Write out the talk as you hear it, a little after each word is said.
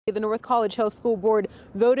The North College Hill School Board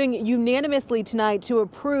voting unanimously tonight to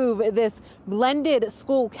approve this blended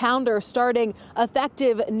school calendar starting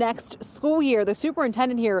effective next school year. The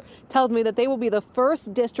superintendent here tells me that they will be the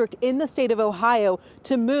first district in the state of Ohio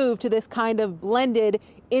to move to this kind of blended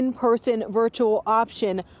in-person virtual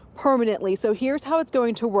option permanently. So here's how it's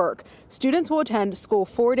going to work. Students will attend school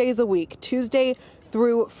 4 days a week, Tuesday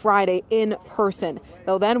through Friday in person.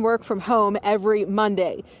 They'll then work from home every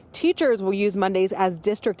Monday. Teachers will use Mondays as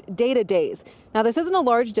district data days. Now, this isn't a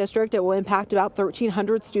large district. It will impact about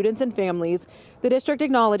 1,300 students and families. The district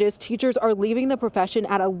acknowledges teachers are leaving the profession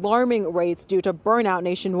at alarming rates due to burnout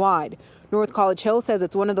nationwide. North College Hill says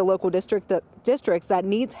it's one of the local districts that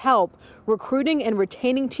needs help recruiting and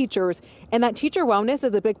retaining teachers, and that teacher wellness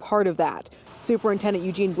is a big part of that. Superintendent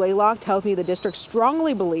Eugene Blaylock tells me the district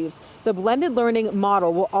strongly believes the blended learning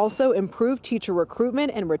model will also improve teacher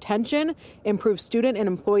recruitment and retention, improve student and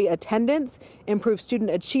employee attendance, improve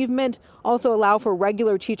student achievement, also allow for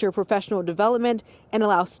regular teacher professional development, and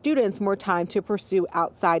allow students more time to pursue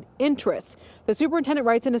outside interests. The superintendent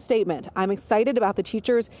writes in a statement, "I'm excited about the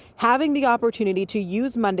teachers having the opportunity to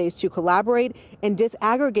use Mondays to collaborate and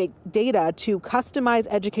disaggregate data to customize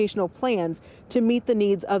educational plans to meet the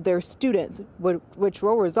needs of their students, which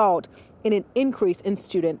will result in an increase in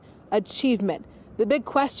student achievement." The big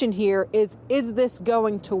question here is this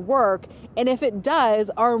going to work? And if it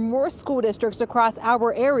does, are more school districts across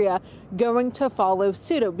our area going to follow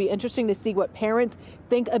suit? It would be interesting to see what parents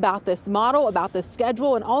think about this model, about this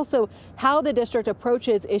schedule, and also how the district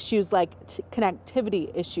approaches issues like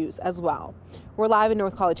connectivity issues as well. We're live in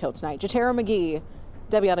North College Hill tonight. Jatera McGee,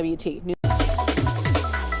 WNWT News.